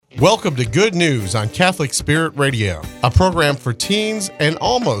Welcome to Good News on Catholic Spirit Radio, a program for teens and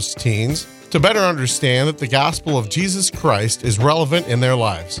almost teens to better understand that the gospel of Jesus Christ is relevant in their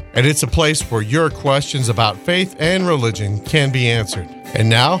lives. And it's a place where your questions about faith and religion can be answered. And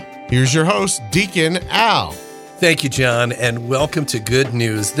now, here's your host, Deacon Al. Thank you, John, and welcome to Good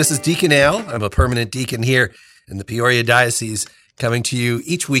News. This is Deacon Al. I'm a permanent deacon here in the Peoria Diocese, coming to you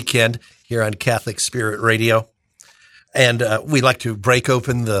each weekend here on Catholic Spirit Radio. And we like to break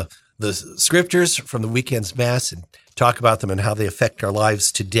open the scriptures from the weekend's Mass and talk about them and how they affect our lives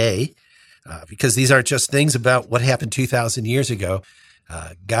today, because these aren't just things about what happened 2,000 years ago.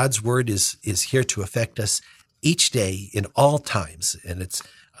 God's Word is here to affect us each day in all times, and it's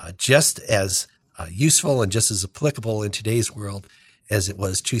just as useful and just as applicable in today's world as it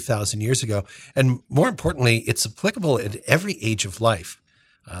was 2,000 years ago. And more importantly, it's applicable at every age of life.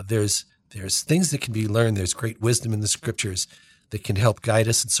 There's things that can be learned. There's great wisdom in the scriptures that can help guide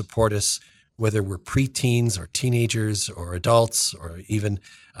us and support us, whether we're preteens or teenagers or adults or even,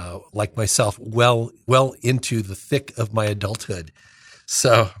 like myself, well into the thick of my adulthood.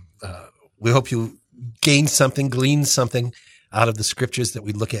 So we hope you glean something out of the scriptures that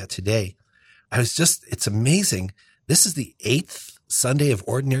we look at today. It's amazing. This is the 8th Sunday of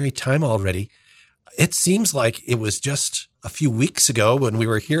Ordinary Time already. It seems like it was just a few weeks ago when we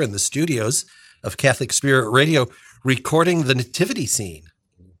were here in the studios of Catholic Spirit Radio recording the nativity scene.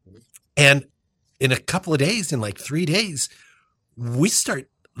 And in a couple of days, in like 3 days, we start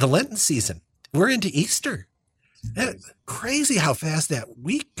the Lenten season. We're into Easter. Crazy how fast that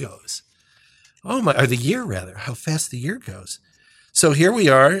week goes. Or the year rather, how fast the year goes. So here we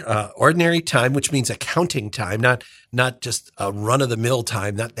are, ordinary time, which means accounting time, not just a run-of-the-mill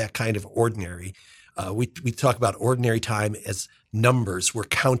time, not that kind of ordinary. We talk about ordinary time as numbers. We're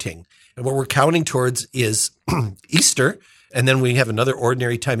counting. And what we're counting towards is Easter. And then we have another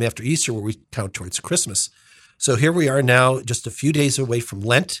ordinary time after Easter where we count towards Christmas. So here we are now, just a few days away from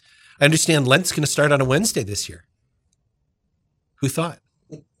Lent. I understand Lent's going to start on a Wednesday this year. Who thought?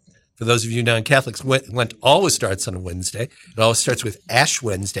 For those of you non-Catholics, Lent always starts on a Wednesday. It always starts with Ash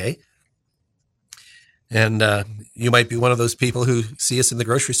Wednesday. And you might be one of those people who see us in the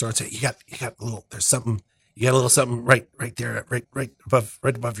grocery store and say, you got a little something right there, right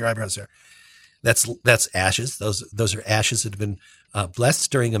above your eyebrows there. That's ashes. Those are ashes that have been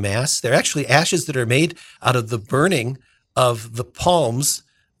blessed during a Mass. They're actually ashes that are made out of the burning of the palms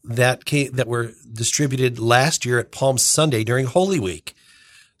that were distributed last year at Palm Sunday during Holy Week.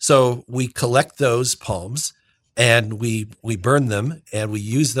 So we collect those palms and we burn them, and we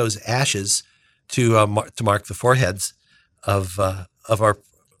use those ashes to mark the foreheads of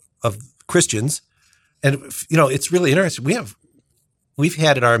Christians. And it's really interesting. We've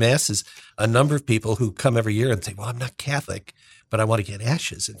had at our Masses a number of people who come every year and say, "Well, I'm not Catholic, but I want to get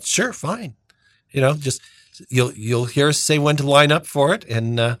ashes." And sure, fine. Just you'll hear us say when to line up for it,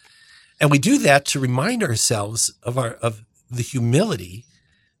 and we do that to remind ourselves of the humility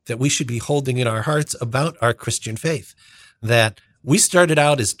that we should be holding in our hearts about our Christian faith. That we started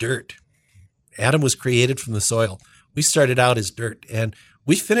out as dirt. Adam was created from the soil. We started out as dirt, and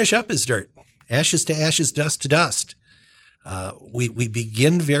we finish up as dirt. Ashes to ashes, dust to dust. We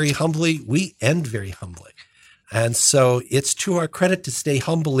begin very humbly. We end very humbly. And so it's to our credit to stay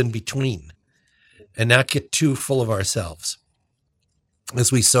humble in between and not get too full of ourselves,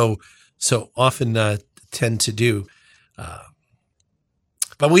 as we so often tend to do.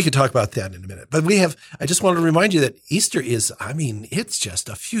 But we could talk about that in a minute. But I just wanted to remind you that Easter it's just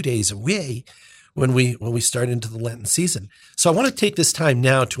a few days away when we start into the Lenten season. So I want to take this time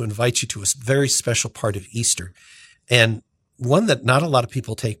now to invite you to a very special part of Easter, and one that not a lot of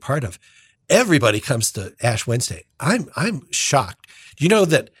people take part of. Everybody comes to Ash Wednesday. I'm shocked. Do you know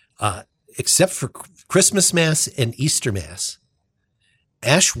that except for Christmas Mass and Easter Mass,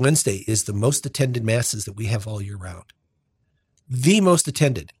 Ash Wednesday is the most attended Masses that we have all year round. The most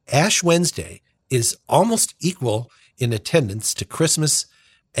attended. Ash Wednesday is almost equal in attendance to Christmas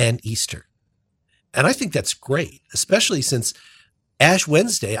and Easter. And I think that's great, especially since Ash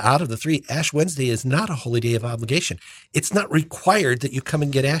Wednesday, out of the three, Ash Wednesday is not a holy day of obligation. It's not required that you come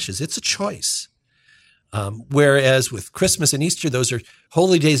and get ashes. It's a choice. Whereas with Christmas and Easter, those are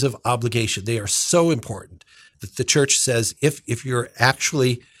holy days of obligation. They are so important that the church says if you're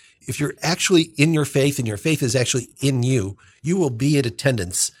actually in your faith and your faith is actually in you, you will be in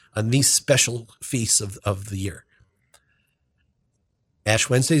attendance on these special feasts of the year. Ash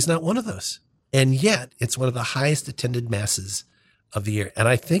Wednesday is not one of those. And yet it's one of the highest attended Masses of the year. And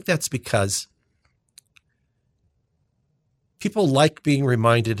I think that's because people like being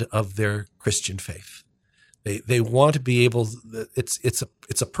reminded of their Christian faith. They want to be able. It's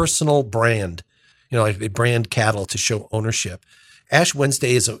a personal brand, like they brand cattle to show ownership. Ash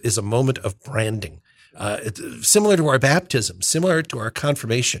Wednesday is a moment of branding. It's similar to our baptism, similar to our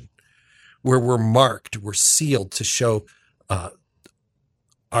confirmation, where we're marked, we're sealed to show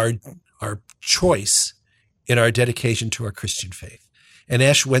our choice in our dedication to our Christian faith. And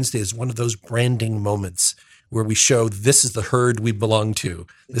Ash Wednesday is one of those branding moments where we show this is the herd we belong to.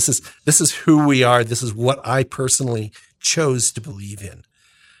 This is who we are. This is what I personally chose to believe in.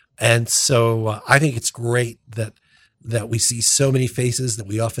 And so I think it's great that we see so many faces that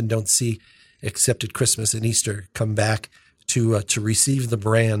we often don't see except at Christmas and Easter come back to receive the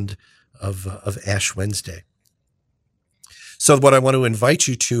brand of Ash Wednesday. So what I want to invite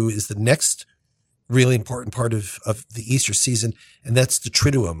you to is the next really important part of the Easter season, and that's the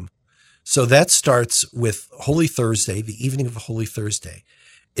Triduum. So that starts with Holy Thursday, the evening of Holy Thursday.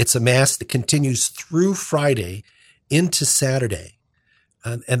 It's a Mass that continues through Friday into Saturday.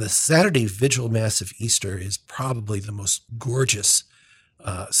 And the Saturday Vigil Mass of Easter is probably the most gorgeous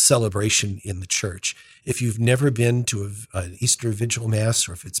celebration in the church. If you've never been to an Easter Vigil Mass,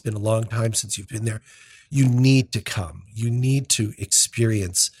 or if it's been a long time since you've been there, you need to come. You need to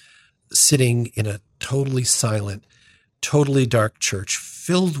experience sitting in a totally silent, totally dark church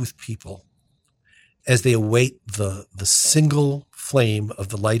filled with people as they await the single flame of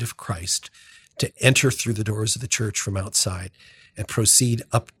the light of Christ to enter through the doors of the church from outside and proceed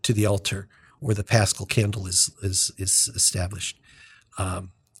up to the altar where the Paschal candle is established.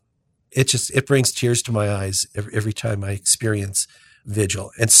 It brings tears to my eyes every time I experience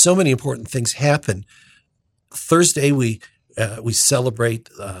Vigil. And so many important things happen. Thursday, we celebrate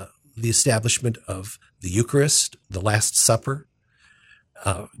the establishment of the Eucharist, the Last Supper.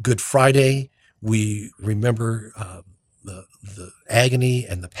 Good Friday, we remember the agony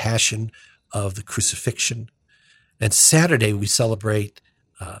and the passion of the crucifixion. And Saturday, we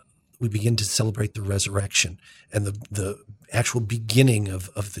begin to celebrate the resurrection and the actual beginning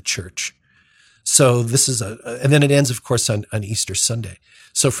of the church. So this is and then it ends, of course, on Easter Sunday.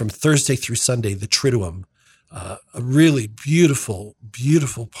 So from Thursday through Sunday, the Triduum, a really beautiful,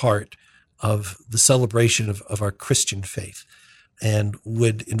 beautiful part of the celebration of our Christian faith, and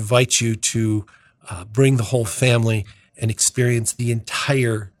would invite you to bring the whole family and experience the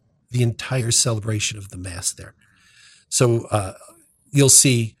entire celebration of the Mass there. So you'll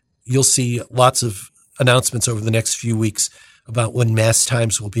see lots of announcements over the next few weeks about when Mass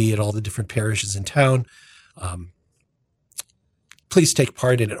times will be at all the different parishes in town. Please take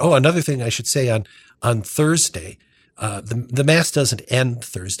part in it. Oh, another thing I should say on Thursday, the Mass doesn't end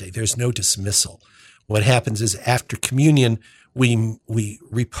Thursday. There's no dismissal. What happens is after communion, we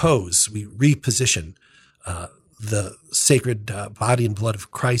repose, we reposition the sacred body and blood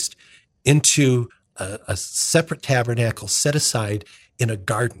of Christ into a separate tabernacle set aside in a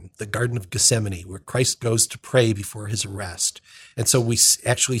garden, the Garden of Gethsemane, where Christ goes to pray before his arrest. And so we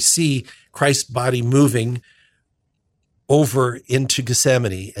actually see Christ's body moving over into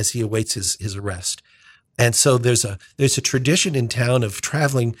Gethsemane as he awaits his arrest. And so there's a tradition in town of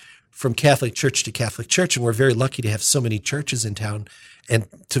traveling from Catholic church to Catholic church, and we're very lucky to have so many churches in town, and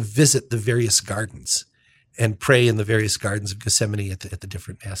to visit the various gardens and pray in the various gardens of Gethsemane at the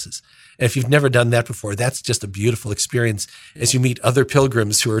different Masses. And if you've never done that before, that's just a beautiful experience as you meet other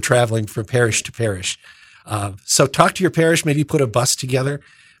pilgrims who are traveling from parish to parish. So talk to your parish, maybe put a bus together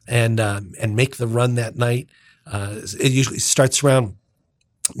and make the run that night. It usually starts around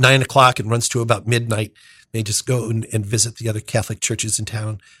 9 o'clock and runs to about midnight. They just go and visit the other Catholic churches in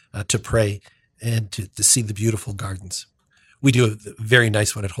town to pray and to see the beautiful gardens. We do a very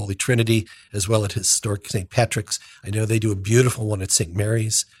nice one at Holy Trinity, as well as historic St. Patrick's. I know they do a beautiful one at St.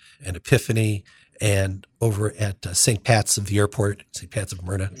 Mary's and Epiphany, and over at St. Pat's of the airport, St. Pat's of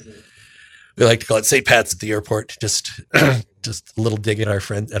Myrna. We like to call it St. Pat's at the airport. Just a little dig at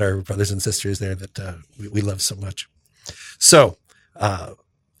our brothers and sisters there that we love so much. So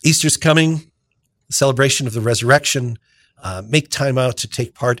Easter's coming, celebration of the resurrection. Make time out to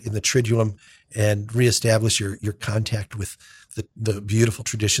take part in the Triduum and reestablish your contact with the beautiful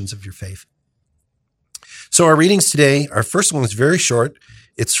traditions of your faith. So our readings today, our first one is very short.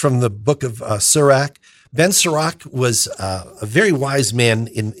 It's from the book of Sirach. Ben Sirach was a very wise man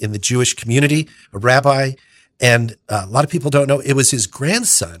in the Jewish community, a rabbi, and a lot of people don't know it was his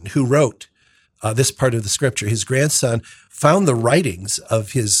grandson who wrote this part of the scripture. His grandson found the writings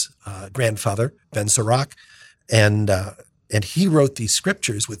of his grandfather, Ben Sirach, and he wrote these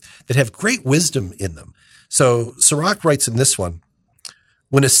scriptures that have great wisdom in them. So Sirach writes in this one,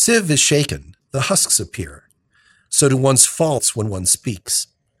 "When a sieve is shaken, the husks appear. So do one's faults when one speaks.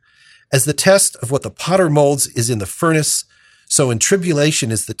 As the test of what the potter molds is in the furnace, so in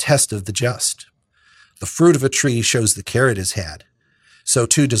tribulation is the test of the just. The fruit of a tree shows the care it has had. So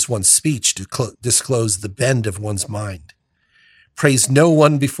too does one's speech disclose the bend of one's mind. Praise no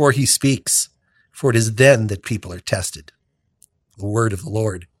one before he speaks, for it is then that people are tested. The word of the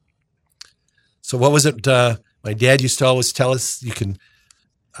Lord. So what was it my dad used to always tell us? You can,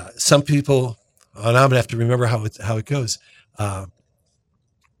 some people, now I'm going to have to remember how it goes.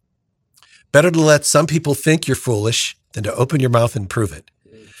 Better to let some people think you're foolish than to open your mouth and prove it.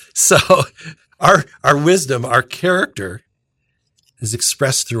 So our wisdom, our character is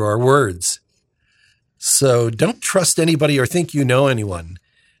expressed through our words. So don't trust anybody or think you know anyone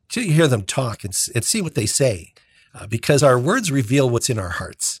till you hear them talk and see what they say, because our words reveal what's in our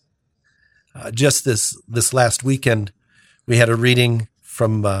hearts. Just this last weekend, we had a reading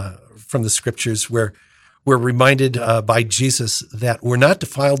from the scriptures where we're reminded by Jesus that we're not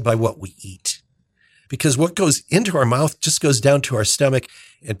defiled by what we eat, because what goes into our mouth just goes down to our stomach,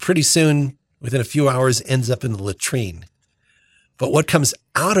 and pretty soon, within a few hours, ends up in the latrine. But what comes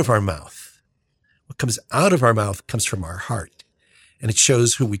out of our mouth, comes from our heart, and it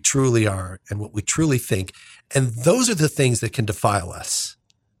shows who we truly are and what we truly think, and those are the things that can defile us.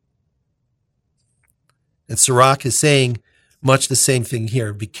 And Sirach is saying much the same thing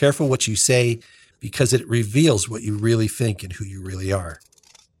here. Be careful what you say, because it reveals what you really think and who you really are.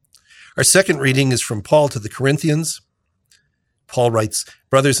 Our second reading is from Paul to the Corinthians. Paul writes,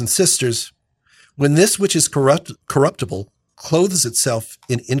 "Brothers and sisters, when this which is corruptible clothes itself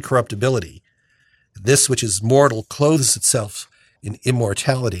in incorruptibility, this which is mortal clothes itself in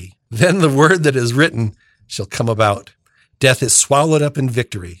immortality, then the word that is written shall come about. Death is swallowed up in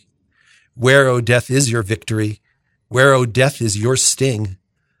victory. Where, O death, is your victory? Where, O death, is your sting?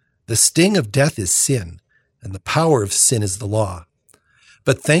 The sting of death is sin, and the power of sin is the law.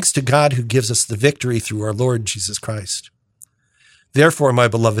 But thanks to God who gives us the victory through our Lord Jesus Christ. Therefore, my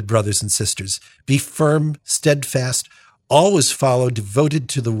beloved brothers and sisters, be firm, steadfast, always devoted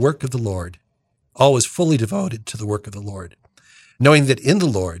to the work of the Lord, always fully devoted to the work of the Lord, knowing that in the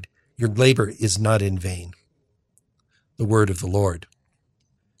Lord your labor is not in vain." The word of the Lord.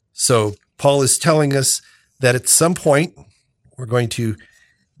 So Paul is telling us that at some point we're going to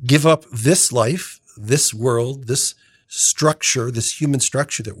give up this life, this world, this structure, this human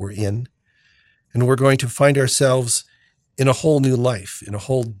structure that we're in, and we're going to find ourselves in a whole new life, in a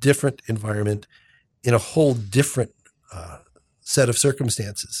whole different environment, in a whole different set of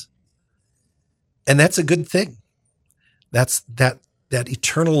circumstances. And that's a good thing. That's that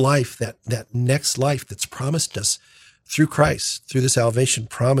eternal life, that next life that's promised us through Christ, through the salvation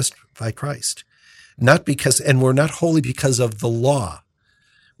promised by Christ. And we're not holy because of the law,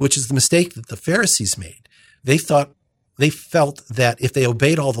 which is the mistake that the Pharisees made. They felt that if they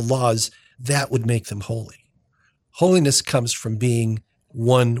obeyed all the laws, that would make them holy. Holiness comes from being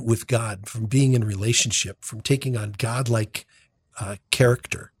one with God, from being in relationship, from taking on God-like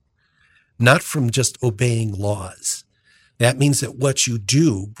character, not from just obeying laws. That means that what you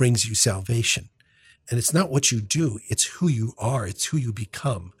do brings you salvation. And it's not what you do, it's who you are, it's who you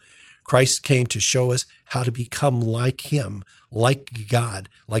become. Christ came to show us how to become like him, like God,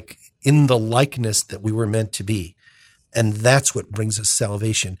 like in the likeness that we were meant to be. And that's what brings us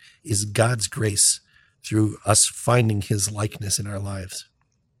salvation, is God's grace through us finding his likeness in our lives.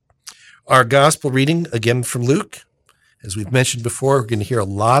 Our gospel reading, again from Luke. As we've mentioned before, we're going to hear a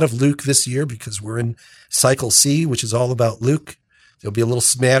lot of Luke this year because we're in Cycle C, which is all about Luke. There'll be a little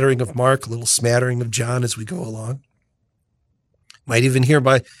smattering of Mark, a little smattering of John as we go along. Might even hear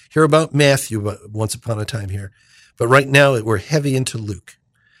about Matthew once upon a time here. But right now, we're heavy into Luke.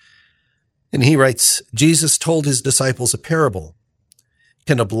 And he writes, Jesus told his disciples a parable.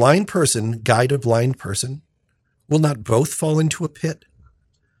 Can a blind person guide a blind person? Will not both fall into a pit?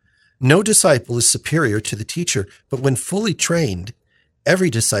 No disciple is superior to the teacher, but when fully trained,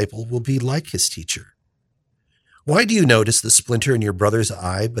 every disciple will be like his teacher. Why do you notice the splinter in your brother's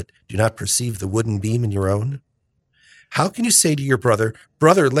eye, but do not perceive the wooden beam in your own? How can you say to your brother,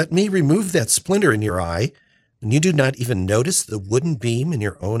 "Brother, let me remove that splinter in your eye," when you do not even notice the wooden beam in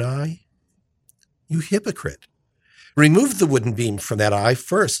your own eye? You hypocrite. Remove the wooden beam from that eye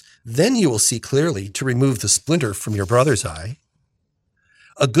first, then you will see clearly to remove the splinter from your brother's eye.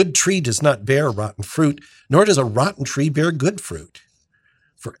 A good tree does not bear rotten fruit, nor does a rotten tree bear good fruit.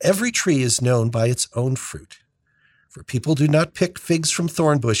 For every tree is known by its own fruit. For people do not pick figs from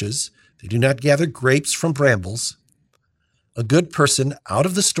thorn bushes, they do not gather grapes from brambles. A good person out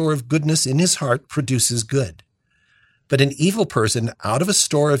of the store of goodness in his heart produces good, but an evil person out of a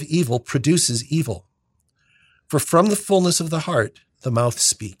store of evil produces evil. For from the fullness of the heart, the mouth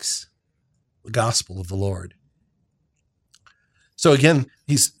speaks. the gospel of the Lord. So again,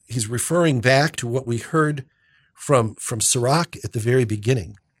 he's referring back to what we heard from Sirach at the very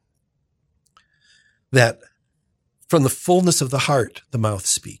beginning, that from the fullness of the heart, the mouth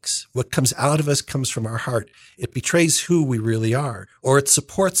speaks. What comes out of us comes from our heart. It betrays who we really are, or it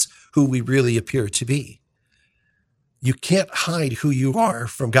supports who we really appear to be. You can't hide who you are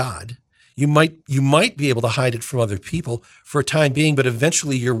from God. You might be able to hide it from other people for a time being, but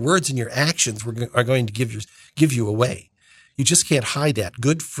eventually your words and your actions are going to give you away. You just can't hide that.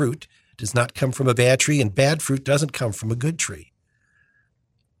 Good fruit does not come from a bad tree, and bad fruit doesn't come from a good tree.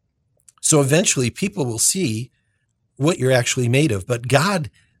 So eventually people will see what you're actually made of, but God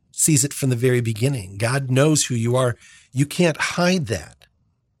sees it from the very beginning. God knows who you are. You can't hide that.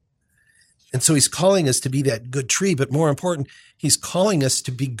 And so he's calling us to be that good tree, but more important, he's calling us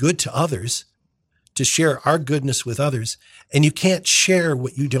to be good to others, to share our goodness with others, and you can't share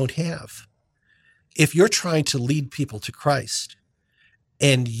what you don't have. If you're trying to lead people to Christ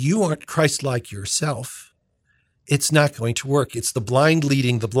and you aren't Christ-like yourself, it's not going to work. It's the blind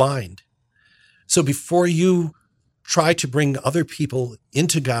leading the blind. So before you try to bring other people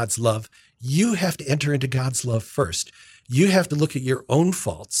into God's love, you have to enter into God's love first. You have to look at your own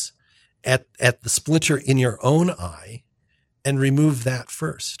faults, at the splinter in your own eye, and remove that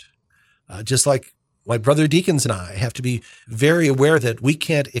first. Just like my brother deacons and I have to be very aware that we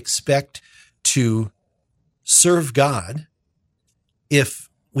can't expect to serve God if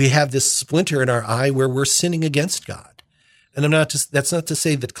we have this splinter in our eye where we're sinning against God. And that's not to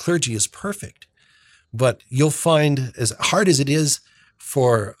say that clergy is perfect, but you'll find, as hard as it is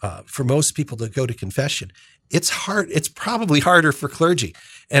for most people to go to confession, it's hard. It's probably harder for clergy.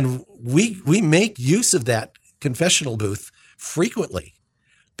 And we make use of that confessional booth frequently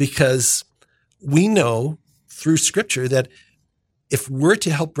because we know through Scripture that if we're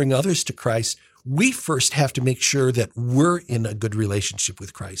to help bring others to Christ, we first have to make sure that we're in a good relationship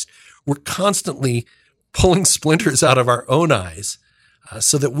with Christ. We're constantly pulling splinters out of our own eyes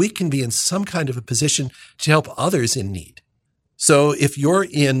so that we can be in some kind of a position to help others in need. So if you're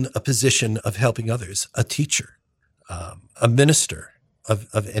in a position of helping others, a teacher, a minister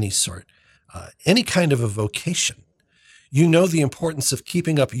of any sort, any kind of a vocation, you know the importance of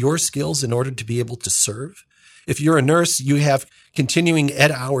keeping up your skills in order to be able to serve. If you're a nurse, you have continuing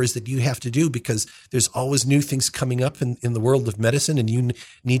ed hours that you have to do because there's always new things coming up in the world of medicine, and you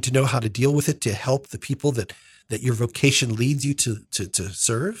need to know how to deal with it to help the people that your vocation leads you to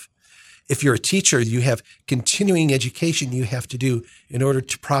serve. If you're a teacher, you have continuing education you have to do in order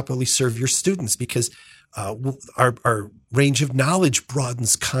to properly serve your students because our range of knowledge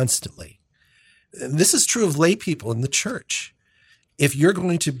broadens constantly. And this is true of lay people in the church. If you're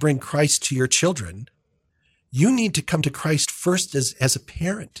going to bring Christ to your children, you need to come to Christ first as a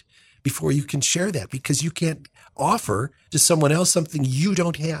parent before you can share that, because you can't offer to someone else something you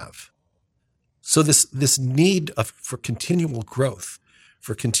don't have. So this need for continual growth,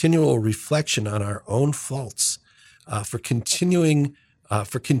 for continual reflection on our own faults, for continually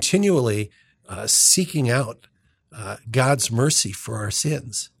seeking out God's mercy for our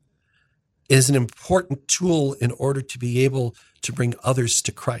sins is an important tool in order to be able to bring others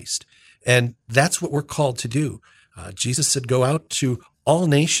to Christ. And that's what we're called to do. Jesus said, go out to all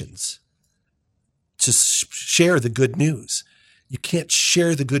nations to share the good news. You can't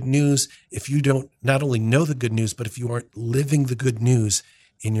share the good news if you don't not only know the good news, but if you aren't living the good news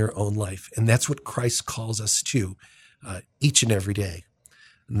in your own life. And that's what Christ calls us to each and every day.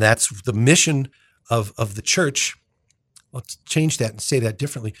 And that's the mission of the church. Let's change that and say that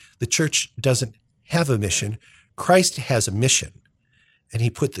differently. The church doesn't have a mission. Christ has a mission. And he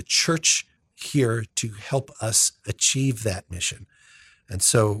put the church here to help us achieve that mission. And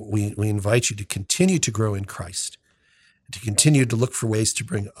so we invite you to continue to grow in Christ, to continue to look for ways to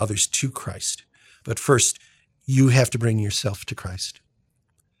bring others to Christ. But first, you have to bring yourself to Christ.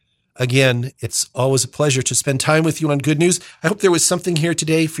 Again, it's always a pleasure to spend time with you on Good News. I hope there was something here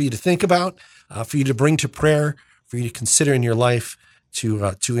today for you to think about, for you to bring to prayer, for you to consider in your life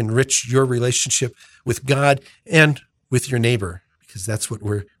to enrich your relationship with God and with your neighbor, because that's what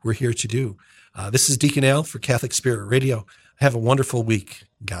we're here to do. This is Deacon Al for Catholic Spirit Radio. Have a wonderful week.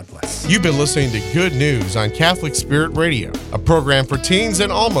 God bless. You've been listening to Good News on Catholic Spirit Radio, a program for teens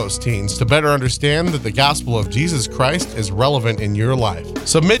and almost teens to better understand that the gospel of Jesus Christ is relevant in your life.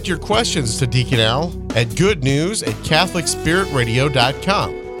 Submit your questions to Deacon Al at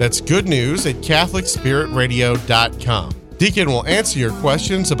goodnews@catholicspiritradio.com. That's goodnews@catholicspiritradio.com. Deacon will answer your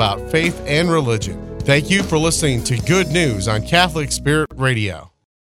questions about faith and religion. Thank you for listening to Good News on Catholic Spirit Radio.